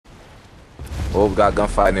Oh, we got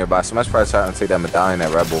gunfight nearby. Somebody's probably trying to take that medallion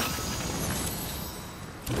at Rebel.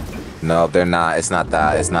 No, they're not. It's not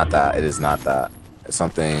that. It's not that. It is not that. It's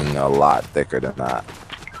something a lot thicker than that.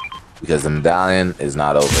 Because the medallion is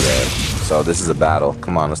not over there. So this is a battle.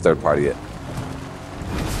 Come on, let's third party it.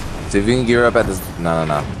 See if we can gear up at this. No,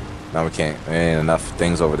 no, no. No, we can't. There ain't enough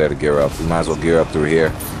things over there to gear up. We might as well gear up through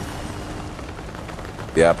here.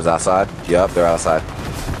 Yep, it's outside. Yep, they're outside.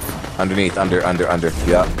 Underneath, under.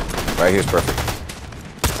 Yep. Right here's perfect.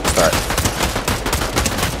 Start.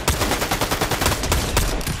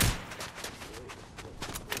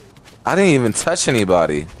 I didn't even touch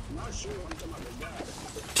anybody.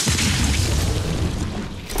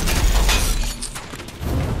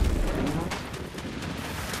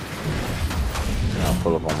 I'll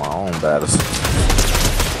pull up on my own battles.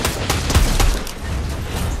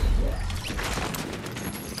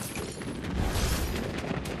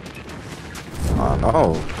 I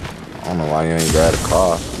know. I don't know why you ain't grab a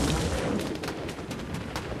car.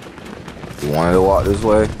 You wanted to walk this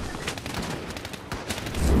way?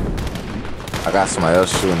 I got somebody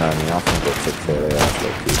else shooting at me. I'm gonna go take care of that ass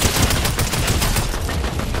real quick.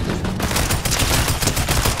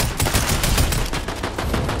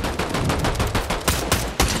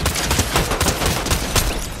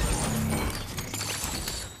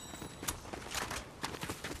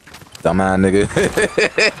 Dumbass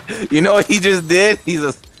nigga. You know what he just did? He's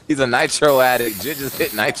a nitro addict. Jit just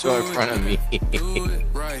hit nitro in front of me.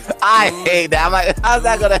 I hate that. I'm like, how's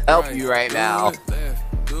that gonna help you right now?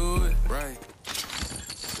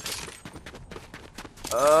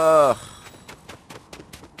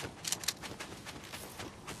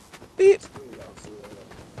 Beep.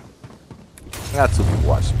 I got two people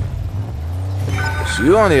watching me. But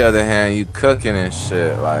you, on the other hand, you cooking and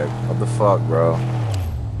shit. Like, what the fuck, bro?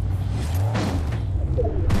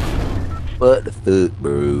 What the fuck,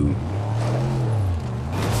 bro?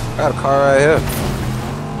 Got a car right here.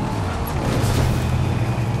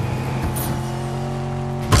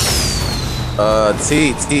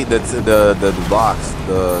 The box,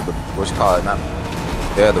 the what you call it? Not,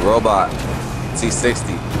 yeah, the robot,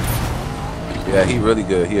 T60. Yeah, he really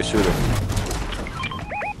good. He a shooter.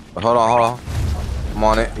 But hold on. I'm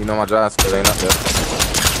on it. You know my drive skill ain't up there.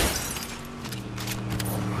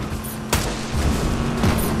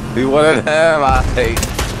 He one of them. I hate.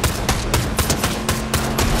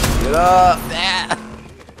 Get up, yeah.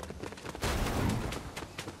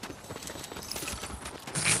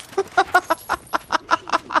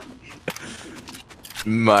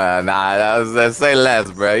 Man, nah, say less,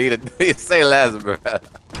 bro. You say less, bro.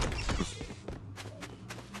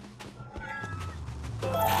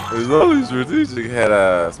 It's only strategic head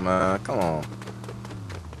ass, man. Come on.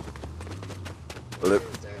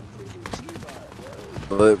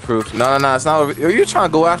 Bulletproof. No, it's not over. Are you trying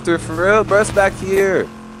to go after it for real, bro? It's back here.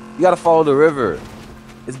 You gotta follow the river.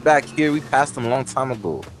 It's back here. We passed them a long time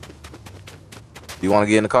ago. Do you want to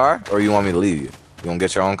get in the car, or you want me to leave you? You want to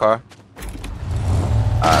get your own car?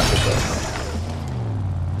 Alright, for sure.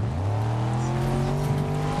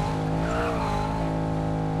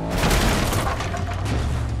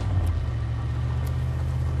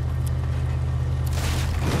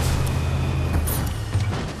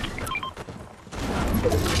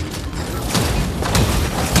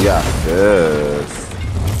 Yeah, good.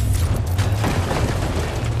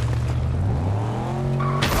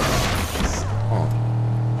 Oh.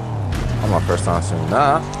 I'm my first time seeing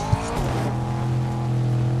that.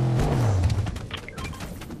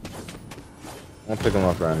 I'm gonna pick him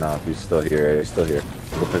up right now if he's still here. He's still here.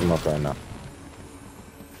 Go pick him up right now.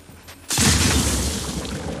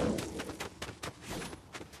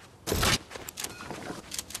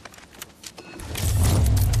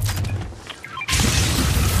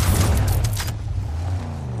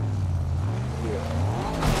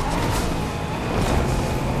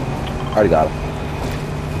 Already got him.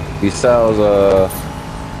 He sells the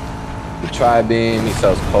tri-beam, he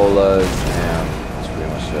sells colas, and that's pretty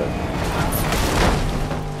much it.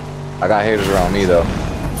 I got haters around me though.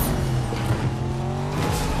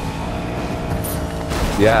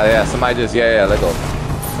 Yeah, somebody just, yeah, let go.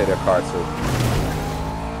 Take their car too.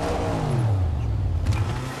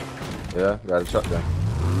 Yeah, got a truck there.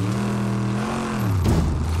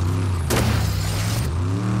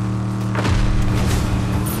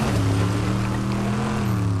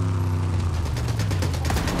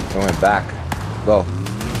 Going back. Go.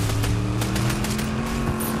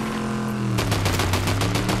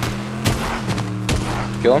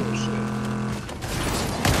 Kill him.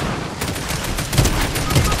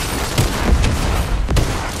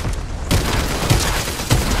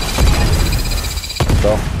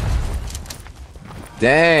 Go.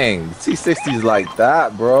 Dang, T60's like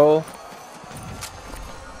that, bro.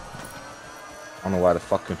 I don't know why the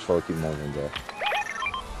fuck controller keep moving, bro.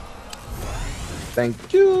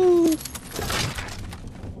 Thank you.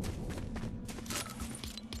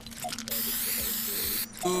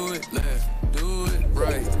 Do it left, do it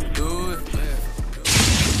right, do it left.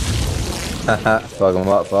 Fuck him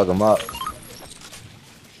up, fuck him up.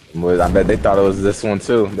 Boys, I bet they thought it was this one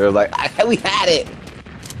too. They were like, we had it.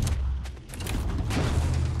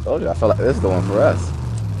 Told you, I feel like this is the one for us.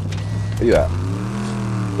 Where you at?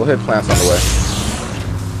 Go ahead, plants on the way.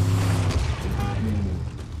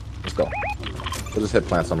 Let's go. We'll just hit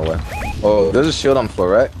plants on the way. Oh, there's a shield on the floor,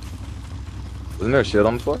 right? Isn't there a shield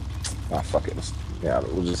on the floor? Ah, fuck it. Yeah,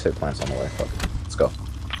 we'll just hit plants on the way. Fuck it. Let's go.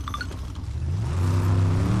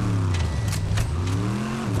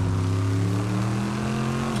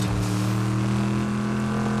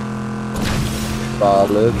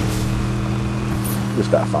 Solid. Just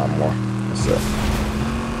gotta find more. That's it.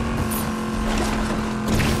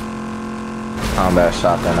 Combat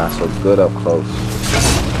shotgun, not so good up close.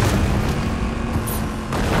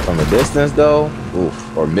 From a distance though,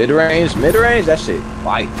 oof. Or mid-range, that shit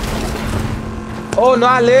fight. Oh no,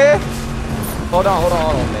 I live. Hold on,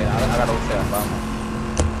 man. I gotta say I found one.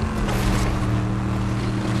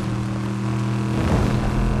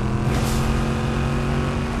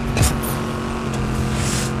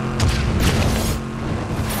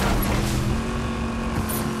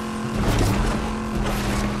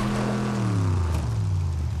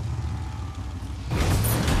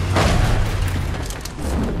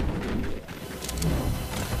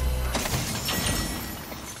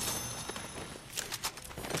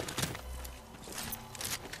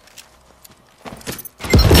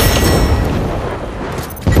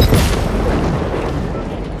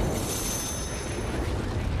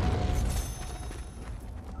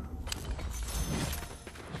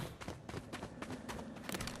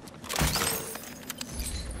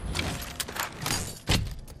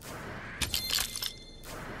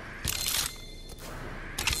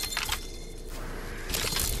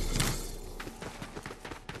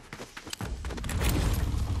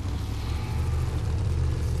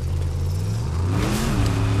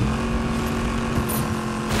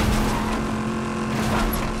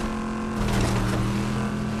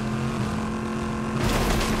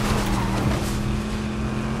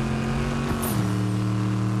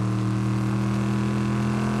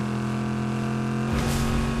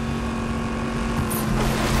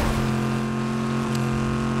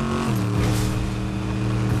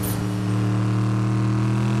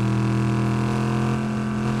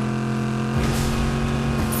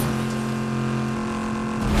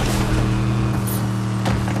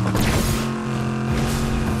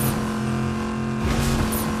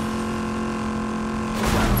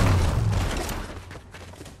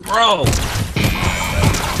 Bro!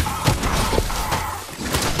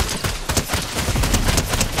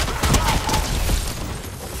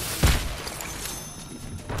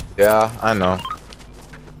 Yeah, I know.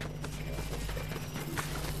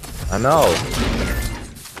 I know.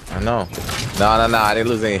 No, I didn't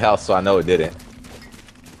lose any health, so I know it didn't.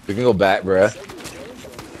 We can go back, bruh.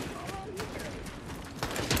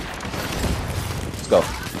 Let's go.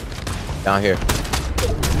 Down here.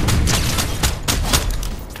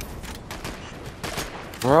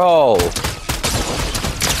 Bro!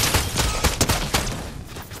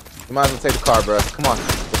 You might as well take the car, bro. Come on.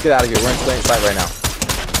 Let's get out of here. We're in plain sight right now.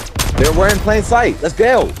 We're in plain sight. Let's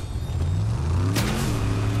go!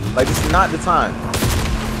 Like, this is not the time.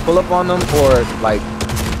 Pull up on them or, like...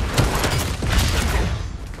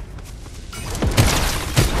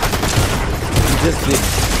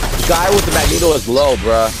 The guy with the magneto is low,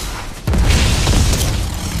 bruh.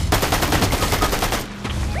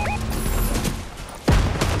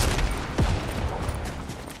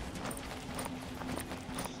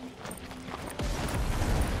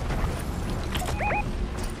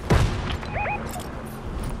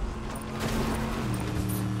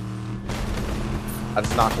 I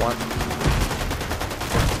just knocked one.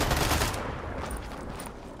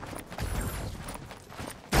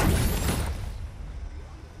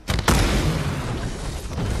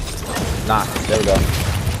 Knock. There we go.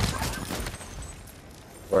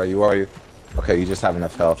 Where are you? Where are you? Okay, you just have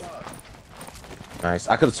enough health. Nice.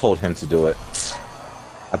 I could have told him to do it.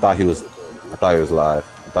 I thought he was alive.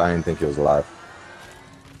 I didn't think he was alive.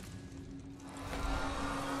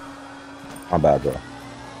 My bad, bro.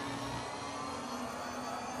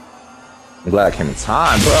 I'm glad I came in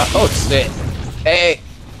time, bro. Oh shit. Hey,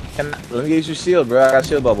 let me get you shield, bro. I got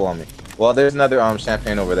shield bubble on me. Well, there's another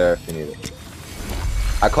champagne over there if you need it.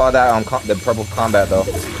 I call that the purple combat though.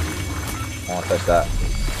 I want to touch that.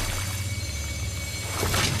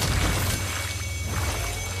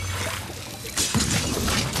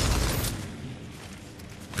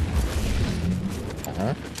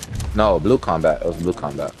 No, blue combat. It was blue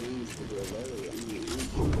combat.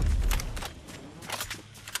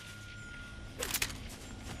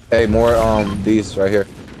 Hey, more these right here.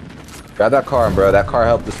 Grab that car, bro. That car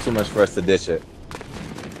helped us too much for us to ditch it.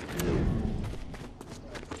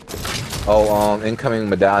 Oh, incoming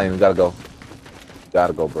medallion. We gotta go.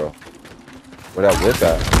 Gotta go, bro. Where that whip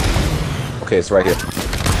at? Okay, it's right here.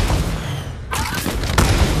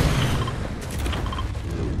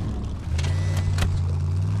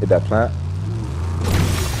 Hit that plant.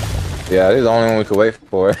 Yeah, this is the only one we could wait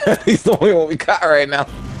for. He's the only one we got right now.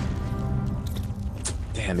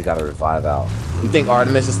 Damn, they gotta revive out. You think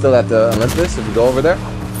Artemis is still at the Olympus if we go over there?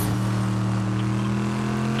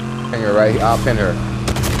 Pin her right here. I'll pin her.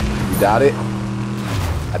 You doubt it?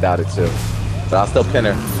 I doubt it too. But I'll still pin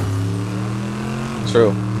her.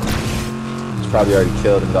 True. She's probably already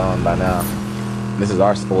killed and gone by now. This is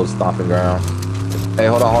our old stomping ground. Hey,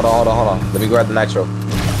 hold on. Let me grab the nitro.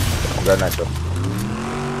 Grab nitro.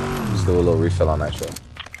 Just do a little refill on nitro.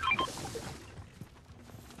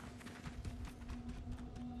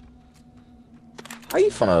 How you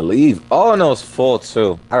finna leave? Oh no, it's full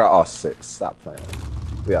too. I got all 6. Stop playing.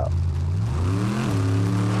 We out.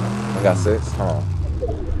 I got 6. Hold on.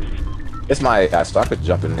 It's my AI, so I could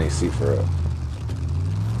jump in any seat for real.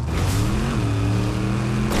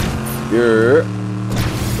 You're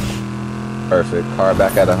perfect. Car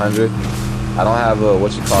back at 100. I don't have a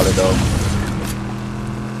what you call it though.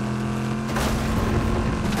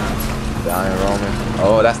 Dying Roman.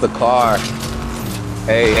 Oh, that's the car.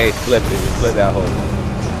 Hey, flip it. Flip that hole.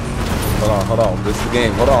 Hold on. This is the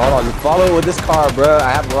game. Hold on. You follow with this car, bruh.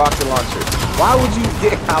 I have a rocket launcher. Why would you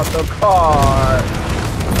get out the car?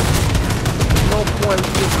 No point.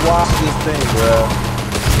 Just watch this thing, bruh.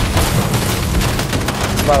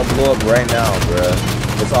 It's about to blow up right now, bruh.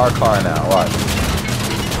 It's our car now. Watch.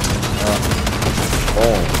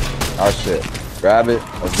 Boom. Our shit. Grab it.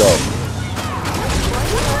 Let's go.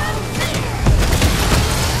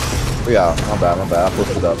 Yeah, my bad. I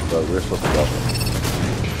pushed it up, but we're supposed to go.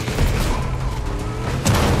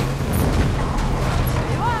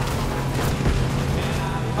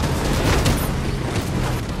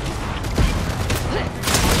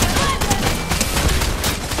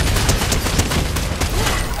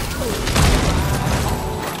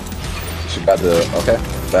 She got the okay.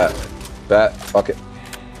 Bat. Okay.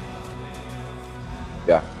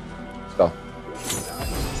 Yeah. Let's go.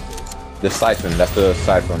 The siphon, that's the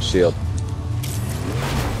siphon shield.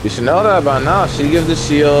 You should know that by now. She gives the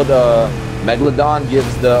shield, Megalodon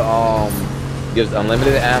gives the gives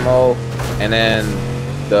unlimited ammo, and then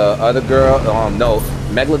the other girl, no,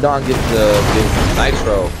 Megalodon gives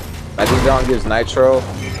nitro. Megalodon gives nitro,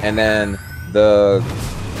 and then there's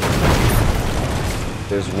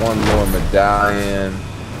one more medallion.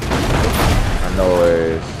 I know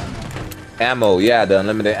it's ammo, yeah, the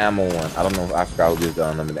unlimited ammo one. I don't know. I forgot who gives the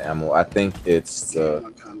unlimited ammo. I think it's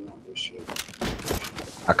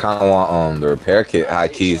I kind of want the repair kit high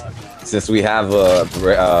keys. Since we have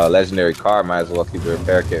a legendary card, might as well keep the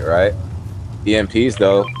repair kit, right? EMPs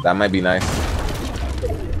though, that might be nice.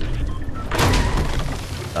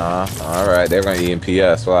 All right, they're gonna EMP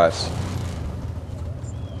us. Watch.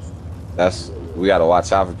 We gotta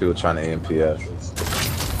watch out for people trying to EMP us.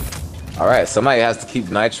 All right, somebody has to keep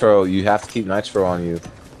nitro. You have to keep nitro on you.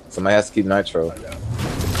 Somebody has to keep nitro.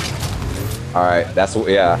 All right, that's what.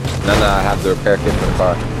 Yeah, no, I have the repair kit for the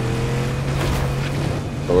car.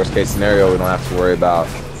 The worst case scenario, we don't have to worry about.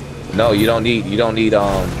 No, you don't need.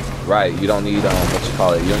 Right, you don't need what you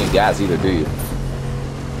call it. You don't need gas either, do you?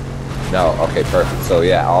 No. Okay, perfect. So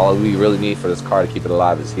yeah, all we really need for this car to keep it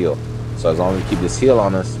alive is heal. So as long as we keep this heal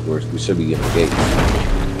on us, we should be getting the gate.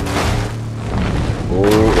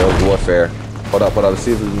 Oh, that was warfare. Hold up. Let's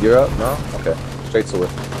see if we can gear up. No? Okay. Straight to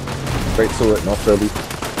it. No Philly.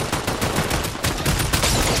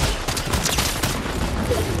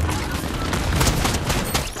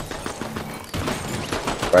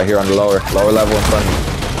 Right here on the lower level in front of you.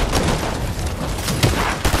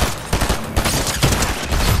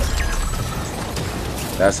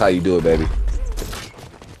 That's how you do it, baby.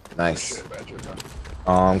 Nice.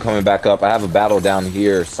 Coming back up. I have a battle down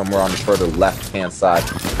here somewhere on the further left-hand side.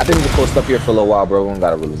 I think we can post up here for a little while, bro. We don't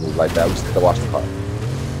gotta really move like that. We just have to watch the car.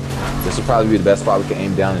 This will probably be the best spot we can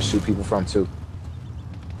aim down and shoot people from, too.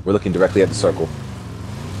 We're looking directly at the circle.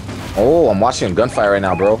 Oh, I'm watching a gunfight right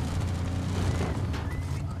now, bro.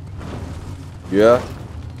 Yeah?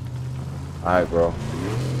 Alright, bro.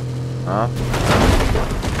 Huh?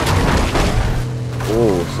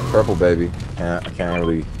 Ooh, it's a purple baby. I can't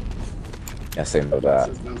really. Can't say no to that.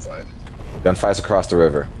 Gunfights across the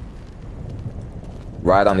river.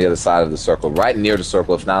 Right on the other side of the circle. Right near the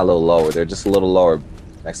circle, if not a little lower. They're just a little lower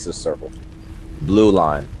next to the circle. Blue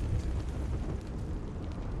line.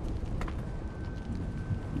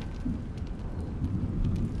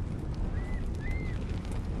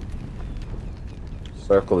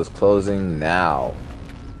 Circle is closing now.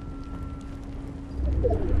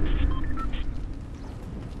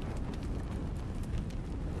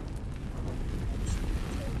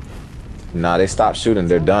 Nah, they stopped shooting.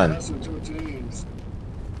 They're done.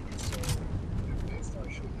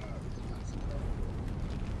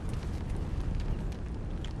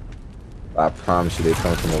 I promise you, they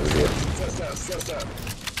come from over here.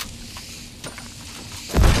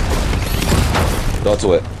 Go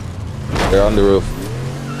to it. They're on the roof.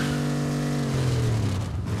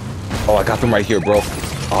 Oh, I got them right here, bro.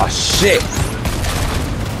 Oh, shit.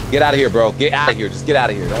 Get out of here, bro. Get out of here. Just get out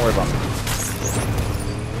of here. Don't worry about me.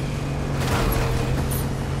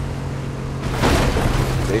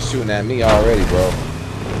 They shooting at me already, bro.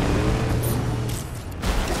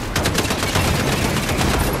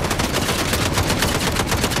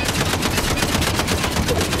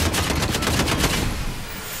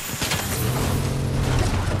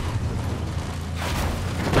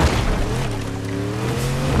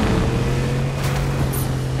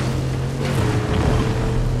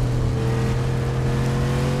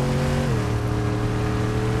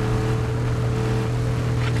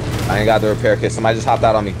 I ain't got the repair kit. Somebody just hopped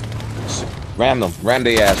out on me. Ram them. Ram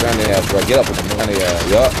their ass, bro. Get up with them. Ram their ass.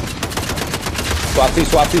 Yup. Swap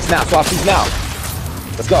these now. Swap these now.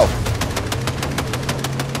 Let's go.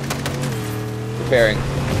 Repairing.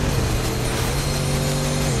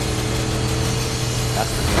 That's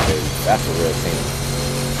the team, baby. That's the real team.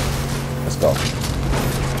 Let's go.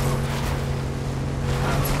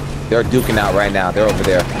 They're duking out right now. They're over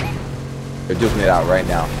there. They're duking it out right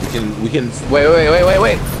now. We can.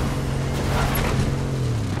 Wait.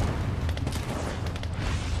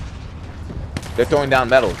 They're throwing down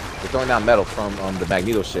metal. They're throwing down metal from the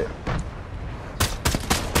Magneto shit.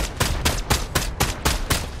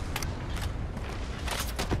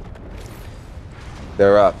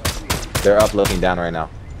 They're up. They're up looking down right now.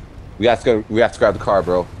 We have to grab the car,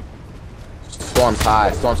 bro. Storm's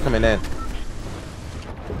high. Storm's coming in.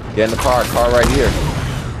 Get in the car. Car right here.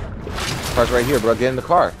 Car's right here, bro. Get in the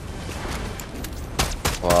car.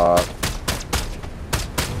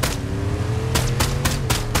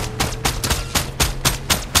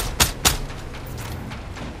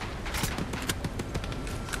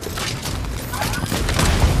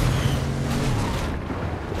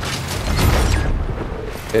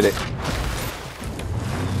 Hit it.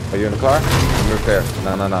 Are you in the car? I'm repair.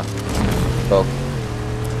 No. Go.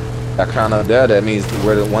 That crown up there, that means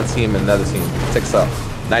we're the one team and another team. Ticks up.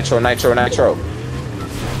 Nitro.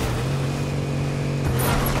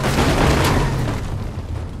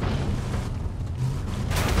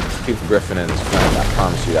 Keep Griffin in his friend, I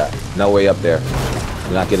promise you that. No way up there.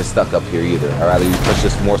 Do not get it stuck up here either. I'd rather you push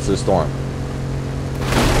this more to the storm.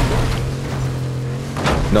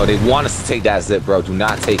 No, they want us to take that zip, bro. Do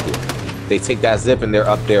not take it. They take that zip and they're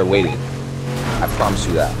up there waiting. I promise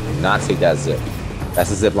you that. Do not take that zip.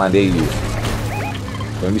 That's the zip line they use.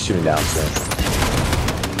 Let me shooting down, son.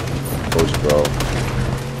 Coach, bro.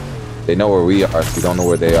 They know where we are. We don't know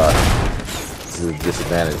where they are. This is a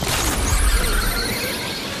disadvantage.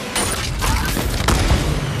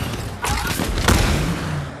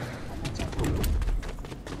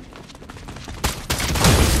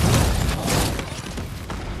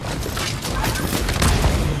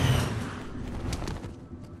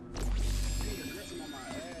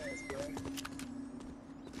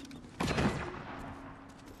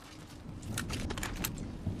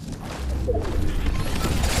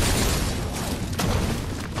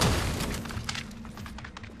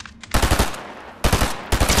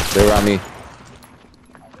 They're on me.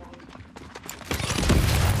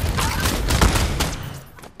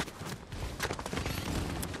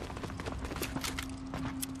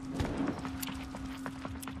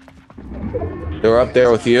 They're up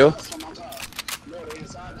there with you?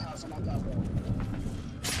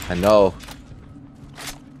 I know.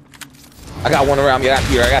 I got one around me. I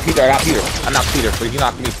got Peter. I knocked Peter, but he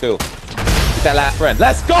knocked me too. Get that last friend.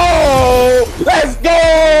 Let's go! Let's go!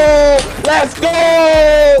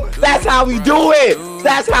 That's how we do it!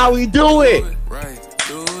 That's how we do it!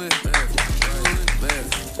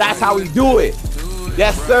 That's how we do it!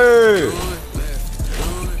 Yes, sir!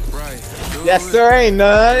 Yes, sir. Ain't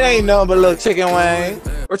none but a little chicken wing.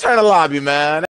 Return to lobby, man.